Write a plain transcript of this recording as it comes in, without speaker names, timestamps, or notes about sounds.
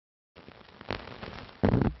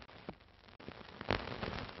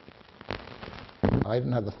I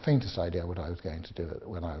didn't have the faintest idea what I was going to do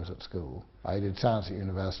when I was at school. I did science at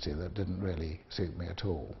university that didn't really suit me at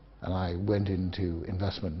all, and I went into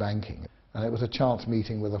investment banking. And it was a chance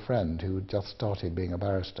meeting with a friend who had just started being a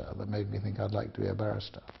barrister that made me think I'd like to be a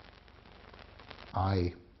barrister.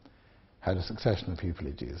 I had a succession of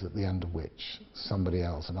pupilages, at the end of which somebody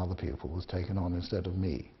else, another pupil, was taken on instead of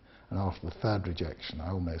me. And after the third rejection,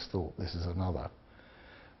 I almost thought this is another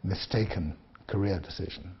mistaken career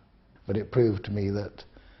decision. But it proved to me that,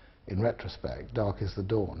 in retrospect, dark is the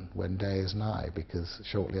dawn when day is nigh, because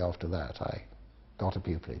shortly after that I got a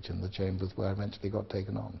pupilage in the chambers where I eventually got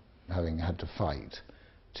taken on. Having had to fight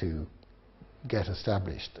to get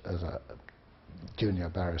established as a junior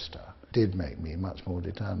barrister did make me much more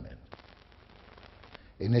determined.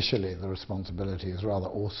 Initially, the responsibility is rather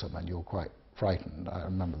awesome and you're quite frightened. I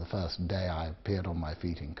remember the first day I appeared on my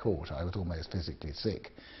feet in court, I was almost physically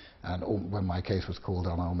sick. And when my case was called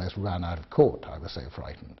on, I almost ran out of court. I was so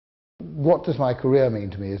frightened. What does my career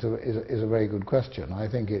mean to me is a very good question. I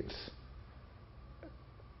think it's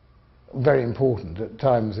very important. At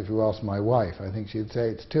times, if you ask my wife, I think she'd say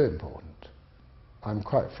it's too important. I'm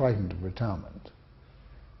quite frightened of retirement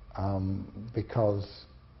because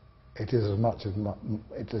it is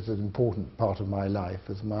as important part of my life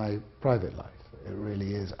as my private life. It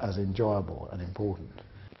really is as enjoyable and important.